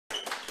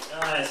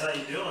Guys, how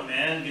you doing,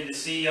 man? Good to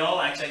see y'all.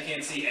 Actually, I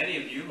can't see any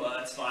of you.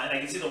 That's fine. I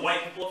can see the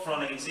white people up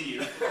front. I can see you.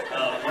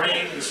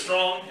 Brave and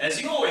strong,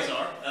 as you always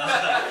are.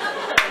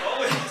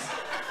 Always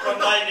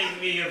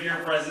reminding me of your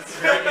presence.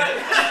 Very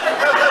good.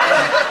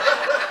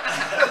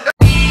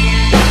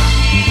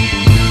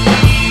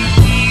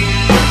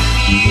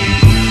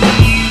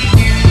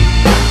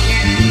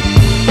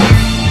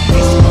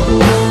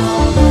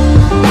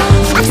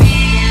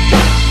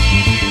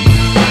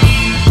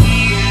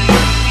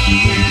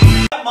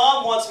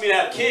 Me to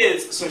have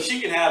kids so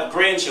she can have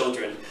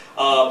grandchildren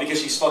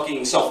because she's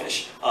fucking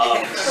selfish.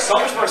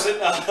 Selfish person.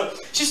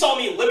 She saw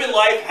me living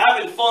life,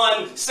 having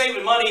fun,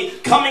 saving money,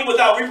 coming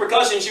without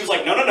repercussions. She was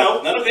like, no, no,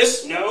 no, none of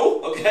this,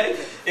 no, okay?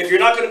 If you're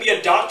not going to be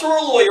a doctor or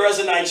a lawyer as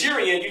a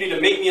Nigerian, you need to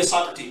make me a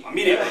soccer team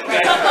immediately, okay?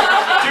 Do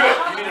it.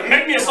 You need to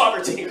make me a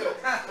soccer team.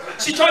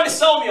 She tried to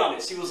sell me on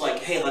this. She was like,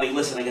 hey, honey,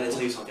 listen, I got to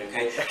tell you something,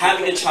 okay?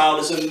 Having a child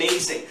is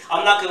amazing.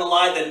 I'm not going to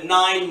lie, the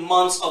 9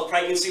 months of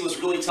pregnancy was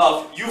really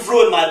tough. You've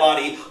ruined my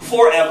body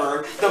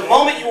forever. The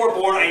moment you were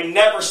born, I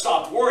never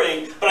stopped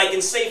worrying, but I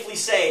can safely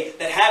say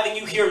that having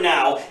you here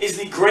now is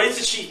the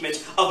greatest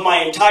achievement of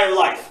my entire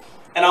life.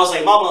 And I was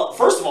like, Mama,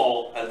 first of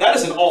all, that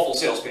is an awful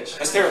sales pitch.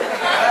 That's terrible.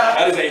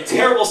 That is a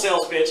terrible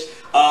sales pitch.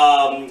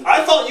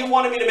 I thought you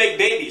wanted me to make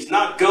babies,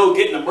 not go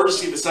get an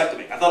emergency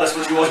vasectomy. I thought that's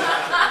what you wanted.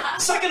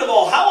 Second of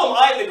all, how am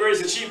I the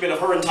greatest achievement of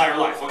her entire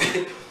life,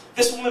 okay?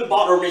 This woman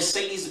bought a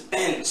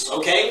Mercedes-Benz,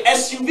 okay?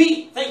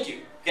 SUV, thank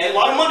you. Okay, a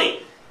lot of money.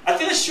 I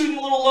think that's shooting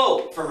a little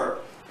low for her.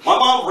 My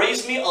mom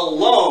raised me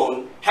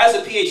alone, has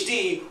a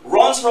PhD,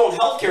 runs her own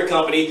healthcare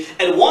company,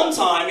 and one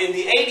time in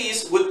the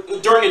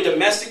 80s, during a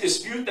domestic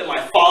dispute that my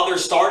father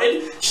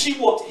started, she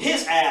whooped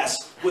his ass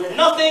with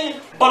nothing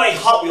but a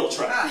Hot Wheel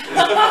track.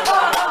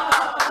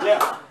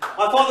 Yeah.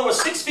 My father was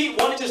 6 feet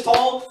 1 inch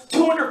tall,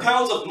 200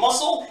 pounds of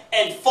muscle,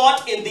 and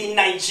fought in the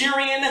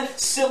Nigerian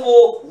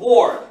Civil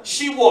War.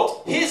 She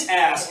whooped his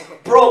ass,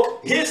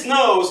 broke his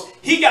nose,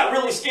 he got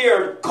really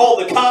scared,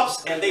 called the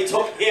cops, and they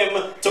took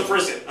him to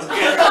prison.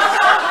 Okay?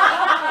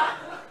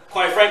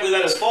 Quite frankly,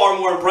 that is far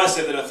more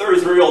impressive than a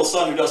 33-year-old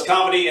son who does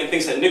comedy and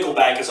thinks that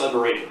Nickelback is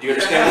underrated. Do you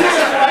understand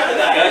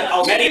that? Okay? I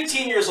was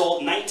 18 years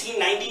old,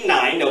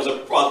 1999. That was a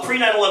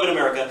pre-9/11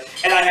 America.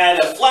 And I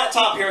had a flat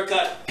top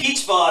haircut,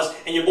 peach fuzz,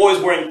 and your boy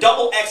was wearing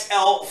double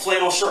XL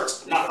flannel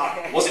shirts. Not hot.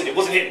 It wasn't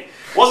hitting.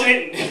 Wasn't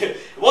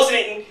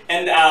hitting.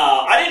 And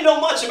I didn't know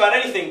much about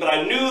anything, but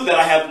I knew that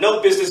I have no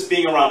business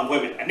being around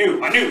women. I knew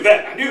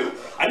that.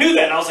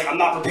 And I was like, I'm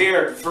not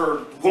prepared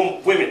for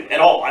women at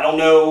all. I don't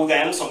know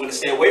them, so I'm going to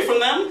stay away from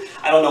them.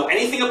 I don't know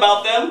anything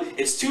about them.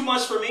 It's too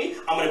much for me.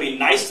 I'm going to be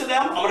nice to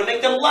them. I'm going to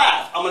make them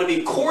laugh. I'm going to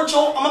be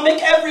cordial. I'm going to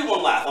make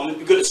everyone laugh. I'm going to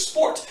be good at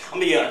sport. I'm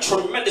going to be a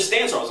tremendous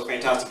dancer. I was a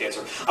fantastic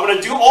dancer. I'm going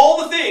to do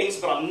all the things,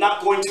 but I'm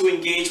not going to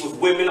engage with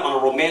women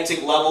on a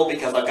romantic level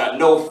because I've got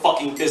no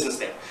fucking business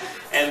there.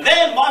 And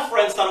then my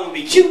friends thought it would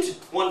be cute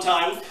one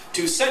time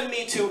to send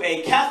me to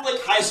a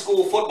Catholic high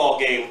school football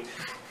game.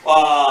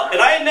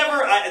 And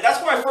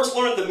that's where I first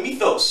learned the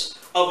mythos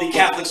of the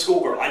Catholic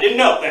schoolgirl. I didn't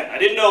know then. I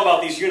didn't know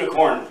about these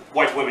unicorn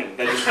white women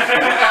that just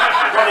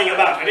running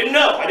about. I didn't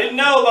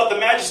know about the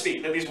majesty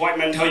that these white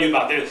men tell you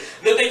about.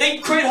 They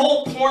create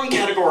whole porn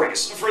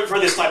categories for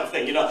this type of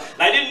thing, you know.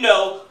 And I didn't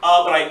know,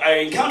 but I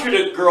encountered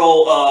a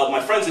girl, my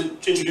friends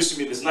introduced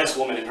me to this nice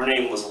woman, and her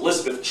name was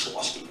Elizabeth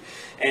Schlosky.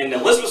 And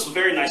Elizabeth was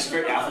very nice,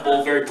 very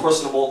affable, very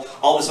personable,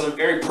 all this other,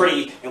 very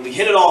pretty, and we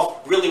hit it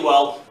off really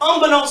well.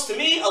 Unbeknownst to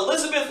me,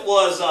 Elizabeth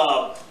was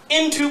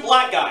into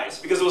black guys,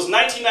 because it was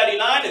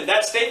 1999, and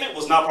that statement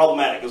was not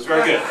problematic. It was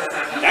very good.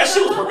 That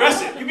shit was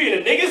progressive. You being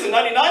a niggas in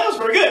 '99, that was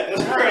very good.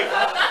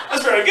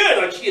 That's very good.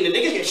 Like, she into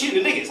niggas? Yeah, she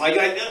into niggas. Like,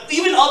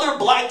 even other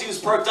black dudes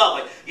perked up.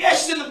 Like, yeah,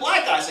 she's into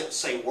black guys. Like,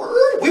 say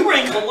word? We were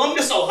in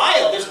Columbus,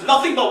 Ohio. There's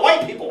nothing but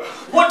white people.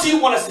 What do you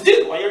want us to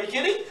do? Like, are you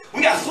kidding?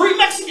 We got 3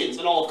 Mexicans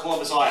in all of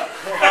Columbus, Ohio.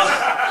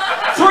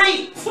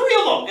 Three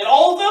of them, and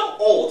all of them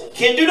old.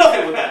 Can't do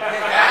nothing with that.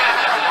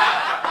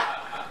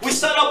 We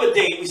set up a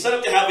date. We set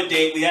up to have a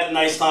date. We had a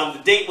nice time.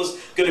 The date was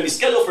going to be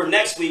scheduled for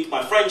next week.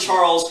 My friend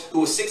Charles, who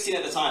was 16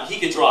 at the time, he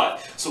could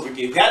drive. So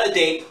we had the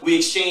date. We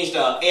exchanged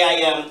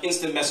AIM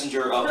instant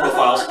messenger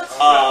profiles.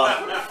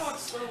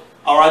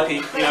 R.I.P.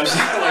 You know what I'm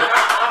saying? Like,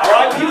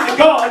 R.I.P. to the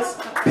gods.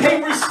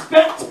 Pay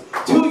respect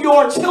to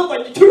your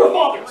children, to your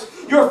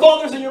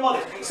fathers and your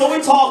mothers. So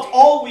we talked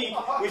all week.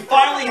 We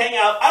finally hang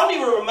out. I don't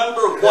even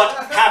remember what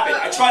happened.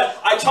 I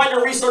tried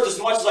to research as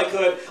much as I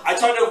could. I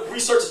tried to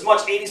research as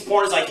much 80s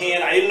porn as I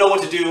can. I didn't know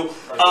what to do.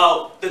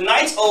 The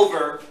night's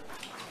over.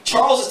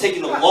 Charles is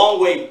taking the long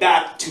way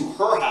back to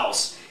her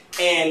house,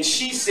 and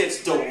she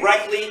sits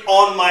directly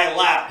on my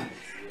lap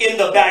in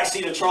the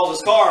backseat of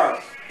Charles's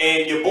car.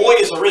 And your boy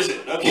is arisen,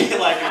 okay?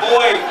 Like, your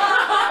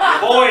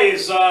boy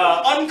is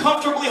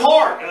uncomfortably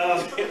hard.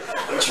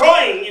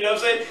 trying, you know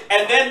what I'm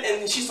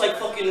saying? And she's like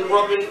fucking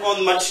rubbing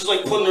on my, she's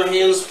like putting her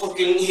hands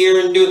fucking here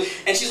and doing,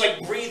 and she's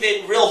like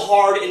breathing real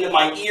hard into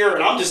my ear,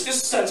 and I'm just, this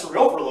is sensory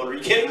overload. Are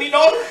you kidding me,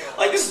 dog?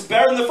 Like, this is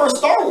better than the first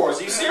Star Wars.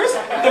 Are you serious?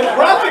 The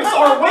graphics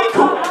are way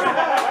cooler.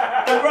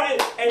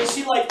 And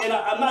she like, and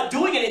I'm not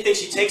doing anything.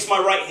 She takes my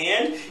right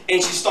hand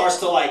and she starts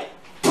to like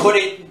put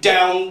it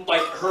down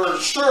like her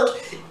shirt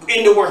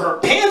into where her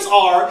pants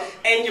are,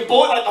 and your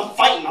boy like, I'm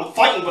fighting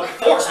with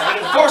force, man.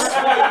 Force is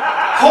like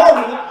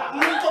hard,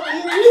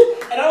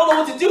 and I don't know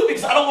what to do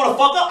because I don't want to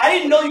fuck up. I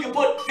didn't know you could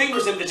put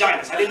fingers in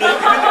vaginas. I didn't know you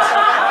could do this.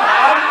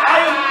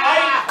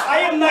 I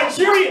am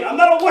Nigerian. I'm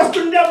not a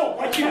Western devil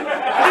like you.